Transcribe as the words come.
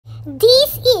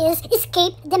This is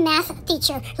Escape the Math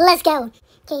Teacher. Let's go.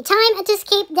 Okay, time to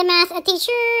escape the math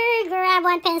teacher. Grab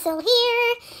one pencil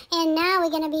here. And now we're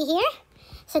gonna be here.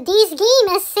 So this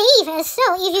game is safe. So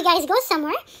if you guys go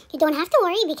somewhere, you don't have to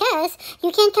worry because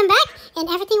you can come back and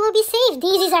everything will be safe.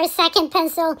 This is our second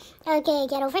pencil. Okay,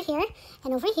 get over here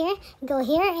and over here. Go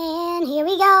here and here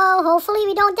we go. Hopefully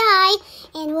we don't die.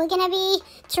 And we're gonna be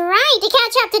trying to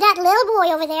catch up to that little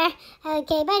boy over there.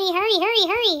 Okay, buddy, hurry, hurry,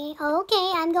 hurry.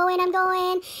 Okay, I'm going. And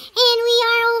we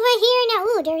are over here now.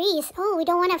 Ooh, there is. Oh, we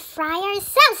don't want to fry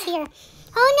ourselves here.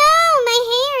 Oh no, my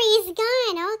hair is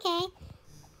gone. Okay.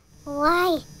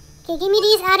 Why? Okay, give me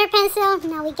this other pencil.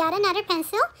 Now we got another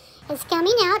pencil. It's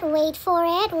coming out. Wait for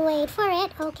it. Wait for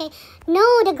it. Okay. No,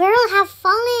 the girl have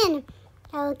fallen.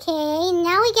 Okay,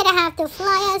 now we're gonna have to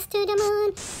fly us to the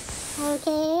moon.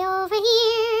 Okay, over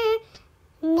here.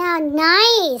 Now,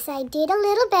 nice. I did a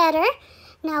little better.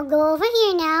 Now go over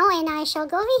here now, and I shall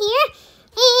go over here.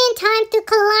 And time to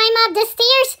climb up the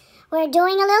stairs. We're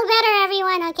doing a little better,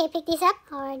 everyone. Okay, pick these up.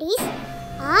 Or these.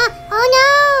 Oh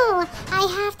no! I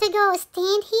have to go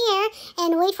stand here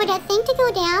and wait for that thing to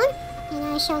go down. And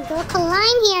I shall go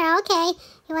climb here. Okay,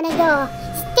 you want to go?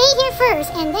 Stay here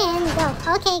first and then go.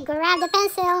 Okay, grab the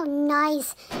pencil.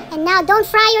 Nice. And now don't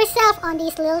fry yourself on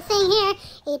this little thing here.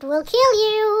 It will kill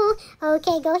you.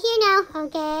 Okay, go here now.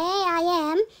 Okay, I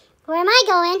am. Where am I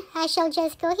going? I shall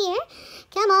just go here.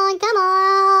 Come on, come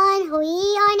on.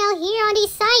 We are now here on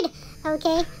this side.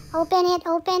 Okay, open it,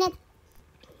 open it.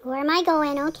 Where am I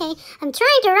going? Okay. I'm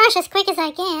trying to rush as quick as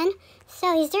I can.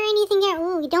 So, is there anything here?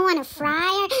 Ooh, we don't want to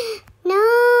fry.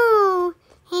 No.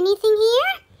 Anything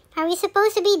here? Are we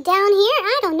supposed to be down here?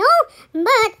 I don't know.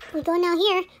 But we go now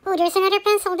here. Oh, there's another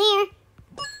pencil there.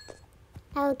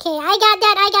 Okay, I got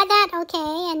that.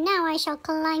 Okay, and now I shall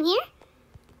climb here.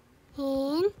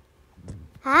 And...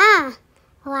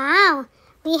 wow.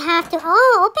 We have to...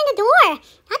 Oh, open the door.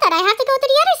 I thought I have to go to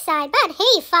the other side. But,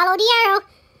 hey, follow the arrow.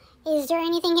 Is there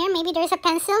anything here? Maybe there's a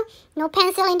pencil. No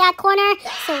pencil in that corner.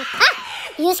 So,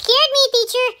 you scared me,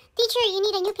 teacher. Teacher, you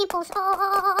need a new pimples.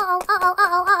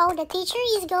 Oh. The teacher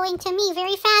is going to me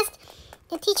very fast.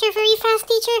 The teacher very fast,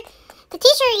 teacher. The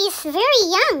teacher is very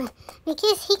young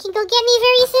because he can go get me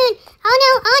very soon. Oh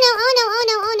no.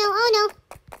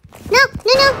 No.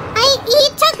 He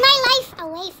took my life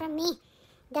away from me.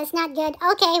 That's not good.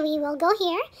 Okay, we will go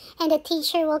here and the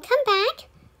teacher will come back.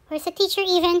 Where's the teacher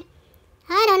even?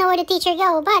 I don't know where the teacher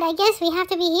go, but I guess we have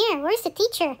to be here. Where's the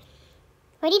teacher?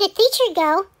 Where did the teacher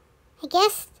go? I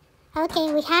guess...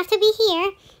 Okay, we have to be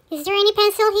here. Is there any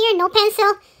pencil here? No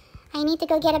pencil. I need to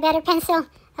go get a better pencil.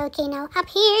 Okay, now up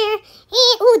here.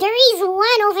 Ooh, there is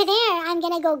one over there. I'm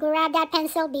gonna go grab that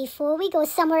pencil before we go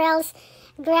somewhere else.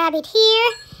 Grab it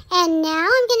here. And now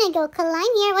I'm gonna go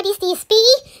climb here. What is this?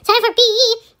 PE? Time for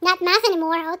PE. Not math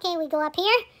anymore. Okay, we go up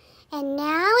here. And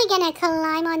now we're gonna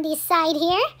climb on this side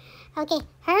here. Okay,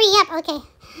 hurry up. Okay,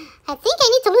 I think I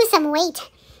need to lose some weight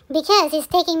because it's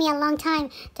taking me a long time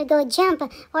to go jump,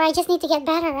 or I just need to get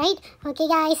better, right? Okay,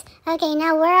 guys. Okay,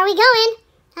 now where are we going?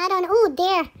 I don't know. Ooh,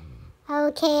 there.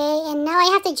 Okay, and now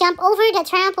I have to jump over the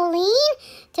trampoline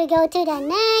to go to the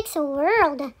next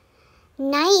world.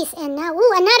 Nice. And now,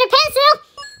 ooh, another pencil.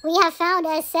 We have found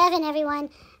a 7, everyone.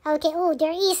 Okay, ooh,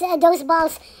 there is those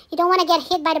balls. You don't want to get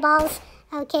hit by the balls.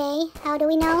 Okay, how do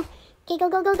we know? Okay, go.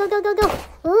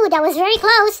 Ooh, that was very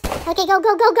close. Okay, go.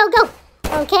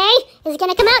 Okay, is it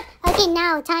gonna come out? Okay,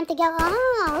 now, time to go.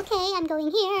 Oh, okay, I'm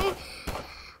going here.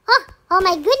 Oh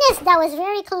my goodness, that was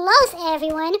very close,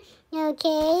 everyone.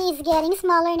 Okay, it's getting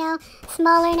smaller now.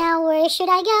 Where should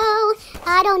I go?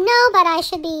 I don't know, but I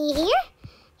should be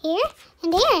here,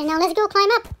 and there. Now let's go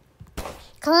climb up.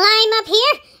 Climb up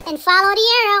here and follow the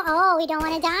arrow. Oh, we don't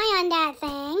want to die on that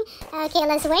thing. Okay,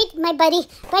 let's wait, my buddy.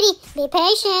 Buddy, be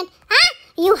patient.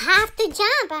 You have to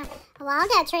jump. Well,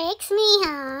 that tricks me,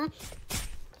 huh?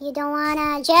 You don't want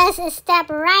to just step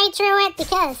right through it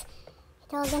because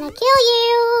it's all going to kill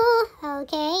you.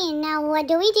 Okay, and now what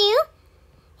do we do?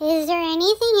 Is there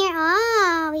anything here?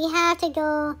 Oh, we have to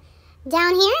go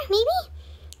down here, maybe?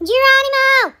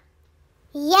 Geronimo!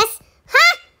 Yes.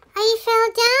 I fell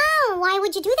down. Why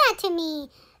would you do that to me?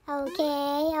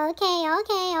 Okay.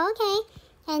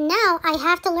 And now I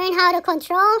have to learn how to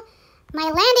control my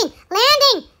landing.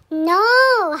 No.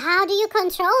 How do you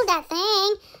control that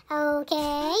thing?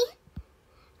 Okay.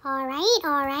 All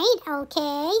right.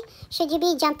 Okay. Should you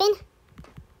be jumping?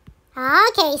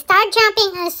 Okay, start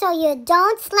jumping so you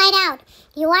don't slide out.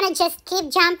 You want to just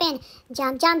keep jumping.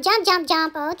 Jump.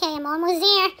 Okay, I'm almost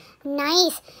there.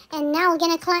 Nice. And now we're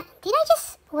going to climb.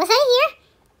 Was I here?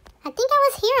 I think I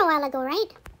was here a while ago,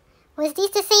 right? Was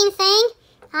this the same thing?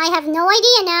 I have no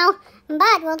idea now.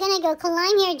 But we're gonna go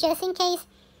climb here just in case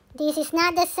this is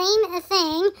not the same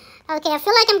thing. Okay, I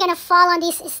feel like I'm gonna fall on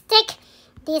this stick.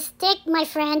 This stick, my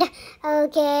friend.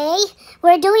 Okay,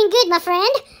 we're doing good, my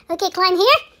friend. Okay, climb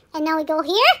here. And now we go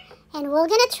here. And we're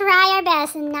gonna try our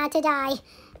best not to die.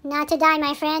 Not to die,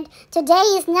 my friend. Today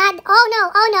is not... Oh,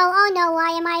 no, oh, no, oh, no.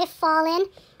 Why am I falling?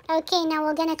 Okay, now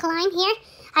we're gonna climb here.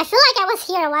 I feel like I was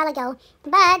here a while ago.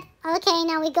 But, okay,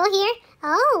 now we go here.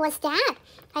 Oh, what's that?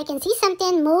 I can see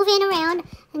something moving around.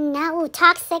 Now, ooh,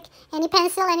 toxic. Any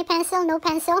pencil? Any pencil? No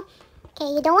pencil. Okay,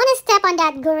 you don't want to step on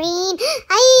that green.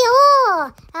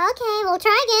 Oh! Okay, we'll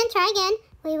try again, try again.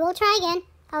 We will try again.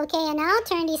 Okay, and I'll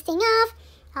turn this thing off.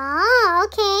 Oh,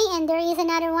 okay, and there is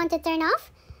another one to turn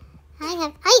off.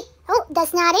 Oh,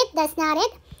 that's not it, that's not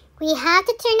it. We have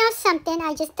to turn off something,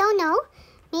 I just don't know.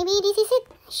 Maybe this is it.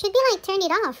 Should be like turn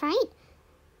it off, right?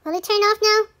 Will it turn off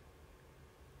now?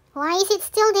 Why is it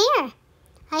still there?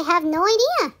 I have no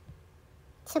idea.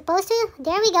 Supposed to?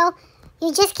 There we go.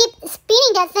 You just keep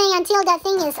spinning that thing until that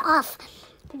thing is off.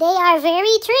 They are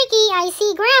very tricky. I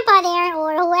see Grandpa there,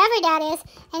 or whoever that is.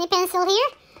 Any pencil here?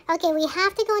 Okay, we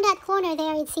have to go in that corner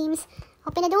there, it seems.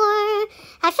 Open the door.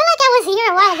 I feel like I was here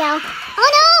a while ago. Oh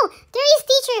no! There is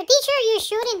teacher. Teacher, you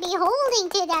shouldn't be holding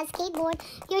to that skateboard.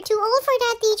 You're too old for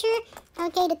that, teacher.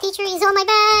 Okay, the teacher is on my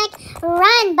back.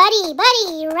 Run, buddy,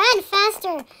 buddy, run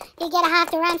faster. You're gonna have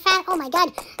to run fast. Oh my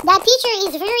god, that teacher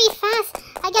is very fast.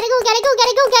 I gotta go, gotta go,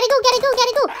 gotta go, gotta go, gotta go,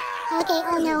 gotta go. Okay,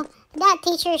 oh no, that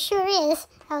teacher sure is.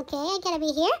 Okay, I gotta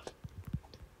be here.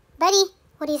 Buddy,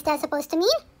 what is that supposed to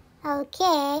mean?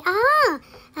 Okay,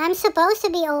 I'm supposed to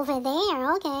be over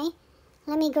there. Okay,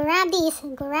 let me grab these.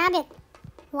 Grab it.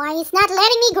 Why it's not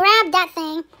letting me grab that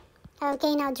thing?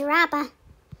 Okay, now drop.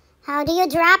 How do you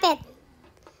drop it?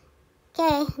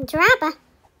 Okay, drop.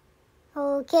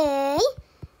 Okay.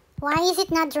 Why is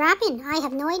it not dropping? I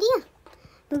have no idea.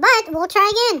 But we'll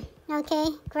try again. Okay,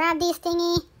 grab this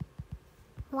thingy.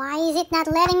 Why is it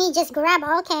not letting me just grab?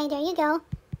 Okay, there you go.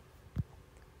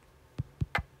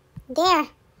 There.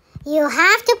 You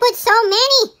have to put so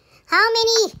many. How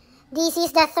many? This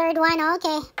is the third one.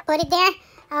 Okay, put it there.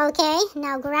 Okay,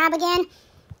 now grab again.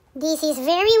 This is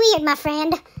very weird, my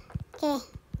friend. Okay,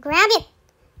 grab it.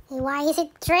 Why is it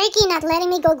tricky not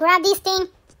letting me go grab this thing?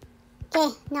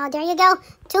 Okay, now there you go.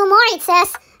 2 more, it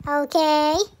says.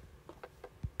 Okay.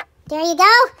 There you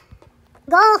go.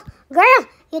 Go, girl.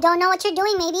 You don't know what you're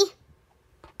doing, maybe.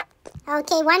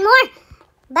 Okay, 1 more.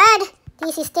 Bud,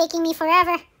 this is taking me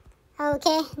forever.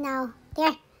 Okay, now,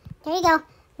 there you go.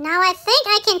 Now I think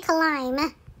I can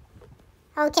climb.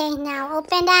 Okay, now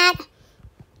open that.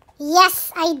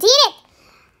 Yes, I did it.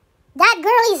 That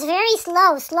girl is very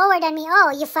slow, slower than me.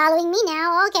 Oh, you're following me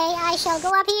now. Okay, I shall go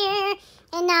up here.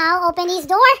 And now open this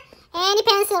door. Any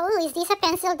pencil? Ooh, is this a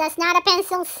pencil? That's not a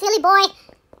pencil, silly boy.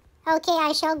 Okay,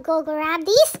 I shall go grab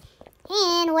this.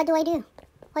 And what do I do?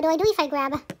 What do I do if I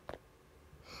grab?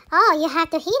 Oh, you have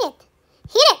to hit it.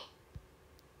 Hit it.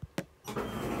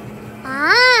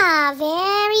 Ah,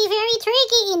 very, very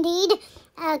tricky indeed.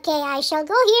 Okay, I shall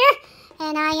go here.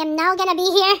 And I am now gonna be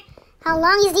here. How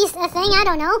long is this thing? I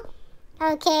don't know.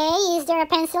 Okay, is there a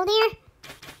pencil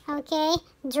there? Okay,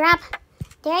 drop.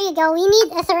 There you go. We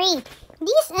need a 3.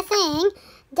 This thing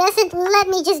doesn't let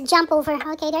me just jump over.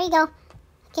 Okay, there you go.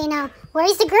 Okay, now, where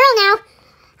is the girl now?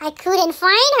 I couldn't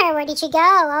find her. Where did she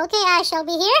go? Okay, I shall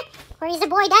be here. Where is the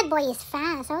boy? That boy is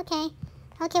fast. Okay.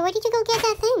 Okay, where did you go get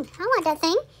that thing? I want that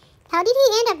thing. How did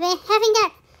he end up having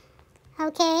that?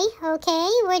 Okay, okay.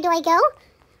 Where do I go?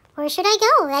 Where should I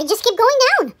go? I just keep going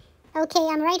down. Okay,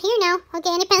 I'm right here now. Okay,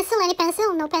 any pencil? Any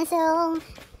pencil? No pencil.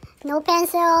 No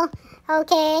pencil.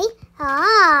 Okay.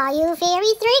 Ah, you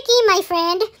very tricky, my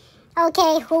friend.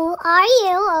 Okay, who are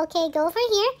you? Okay, go over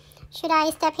here. Should I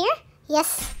step here?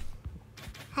 Yes.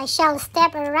 I shall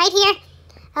step right here.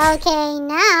 Okay,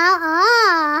 now,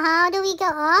 how do we go?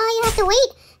 Oh, you have to wait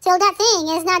till that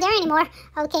thing is not there anymore.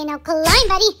 Okay, now climb,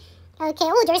 buddy. Okay,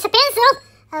 oh, there's a pencil.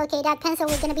 Okay, that pencil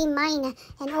is going to be mine.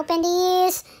 And open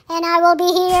this, and I will be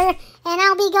here, and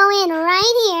I'll be going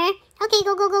right here. Okay,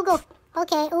 go, go, go, go.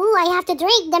 Okay, ooh, I have to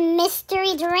drink the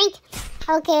mystery drink.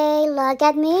 Okay, look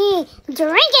at me.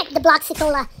 Drink it, the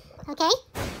Bloxicola. Okay,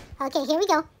 okay, here we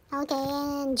go. Okay,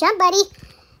 and jump, buddy.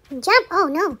 Jump. Oh,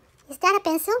 no. Is that a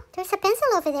pencil? There's a pencil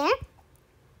over there.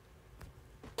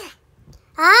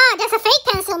 Ah, that's a fake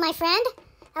pencil, my friend.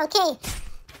 Okay.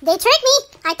 They tricked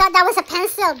me. I thought that was a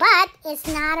pencil, but it's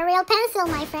not a real pencil,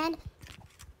 my friend.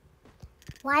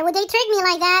 Why would they trick me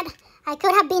like that? I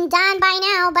could have been done by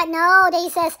now, but no, they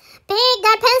says, pick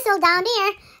that pencil down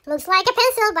there. Looks like a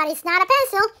pencil, but it's not a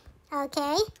pencil.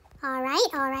 Okay. All right,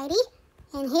 alrighty.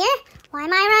 And here, Why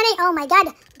am I running? Oh my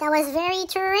god, that was very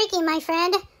tricky, my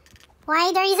friend.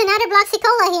 Why there is another Bloxy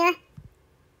Cola here?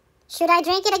 Should I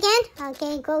drink it again?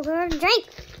 Okay, go drink.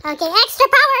 Okay, extra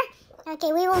power.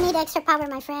 Okay, we will need extra power,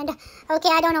 my friend. Okay,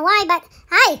 I don't know why, but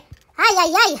hi.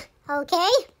 Okay,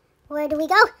 where do we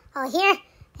go? Oh, here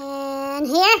and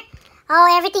here.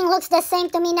 Oh, everything looks the same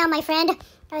to me now, my friend.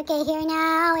 Okay, here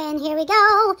now, and here we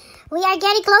go. We are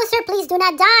getting closer. Please do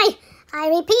not die. I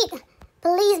repeat,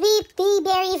 please be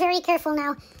very, very careful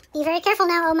now. Be very careful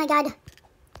now. Oh my god.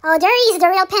 Oh, there is the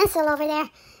real pencil over there.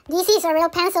 This is a real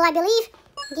pencil, I believe.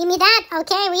 Give me that.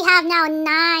 Okay, we have now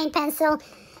 9 pencil.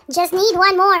 Just need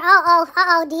one more.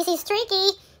 Uh-oh. This is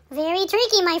tricky. Very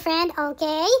tricky, my friend.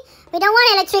 Okay. We don't want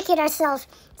to electrocute ourselves.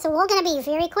 So we're going to be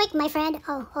very quick, my friend.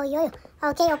 Yo.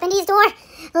 Okay, open this door.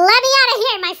 Let me out of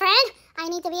here, my friend. I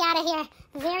need to be out of here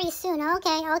very soon.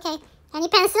 Okay. Any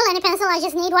pencil? I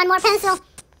just need one more pencil.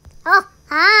 Oh,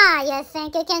 you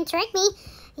think you can trick me?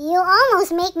 You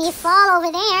almost make me fall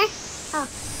over there. Oh.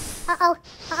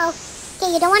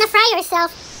 Okay, you don't want to fry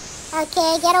yourself.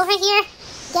 Okay, get over here.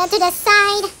 Get to the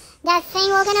side. That thing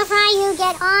will gonna fry you.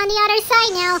 Get on the other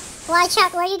side now. Watch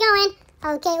out, where you going?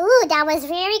 Okay, ooh, that was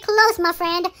very close, my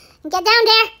friend. Get down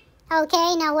there.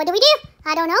 Okay, now what do we do?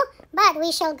 I don't know, but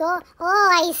we shall go. Oh,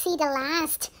 I see the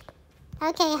last.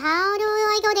 Okay, how do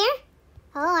I go there?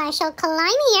 Oh, I shall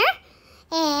climb here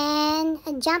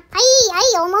and jump.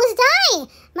 I almost die.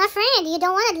 My friend, you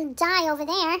don't want to die over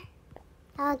there.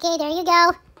 Okay, there you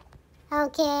go.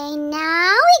 Okay,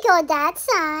 now we go that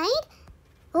side.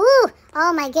 Ooh,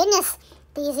 oh my goodness.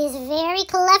 This is very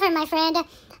clever, my friend.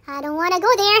 I don't want to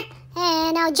go there.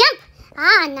 And now jump.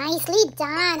 Nicely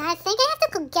done. I think I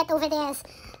have to get over this.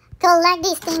 Collect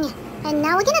this thing. And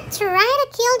now we're going to try to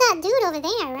kill that dude over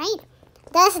there, right?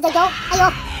 That's the goal.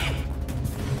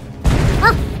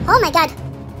 Oh my god.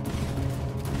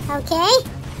 Okay.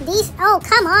 These, oh,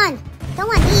 come on. Don't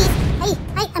want these. Hey,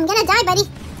 I'm going to die, buddy.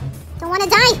 Don't want to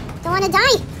die.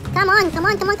 Come on.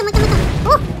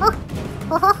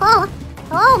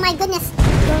 Oh my goodness.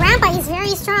 Grandpa is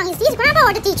very strong. Is this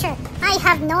Grandpa or the teacher? I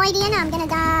have no idea now. I'm gonna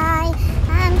die.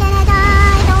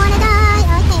 Don't wanna die.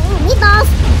 Okay, ooh, meatballs.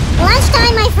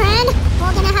 Lunchtime, my friend.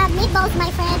 We're gonna have meatballs, my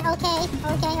friend. Okay.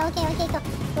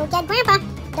 Go get Grandpa.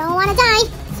 Don't wanna die.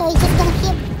 So he's just gonna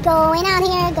keep going out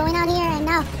here, and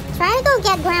now try to go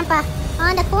get Grandpa.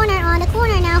 On the corner now. On the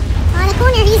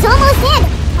corner, he's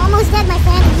almost dead, my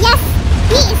friend. Yes,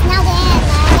 he is now dead.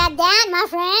 Like that, my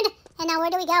friend. And now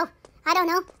where do we go? I don't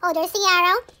know. Oh, there's the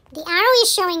arrow. The arrow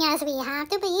is showing us we have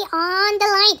to be on the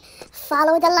light.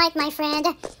 Follow the light, my friend.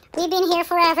 We've been here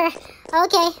forever.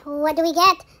 Okay, what do we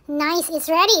get? Nice, it's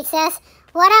ready. It says,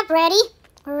 what up, ready?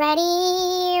 Ready?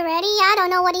 I don't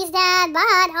know what is that,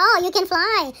 but oh, you can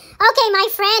fly. Okay, my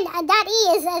friend, that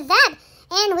is that.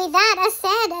 And with that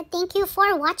said, thank you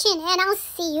for watching, and I'll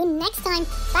see you next time.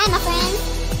 Bye, my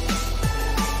friends.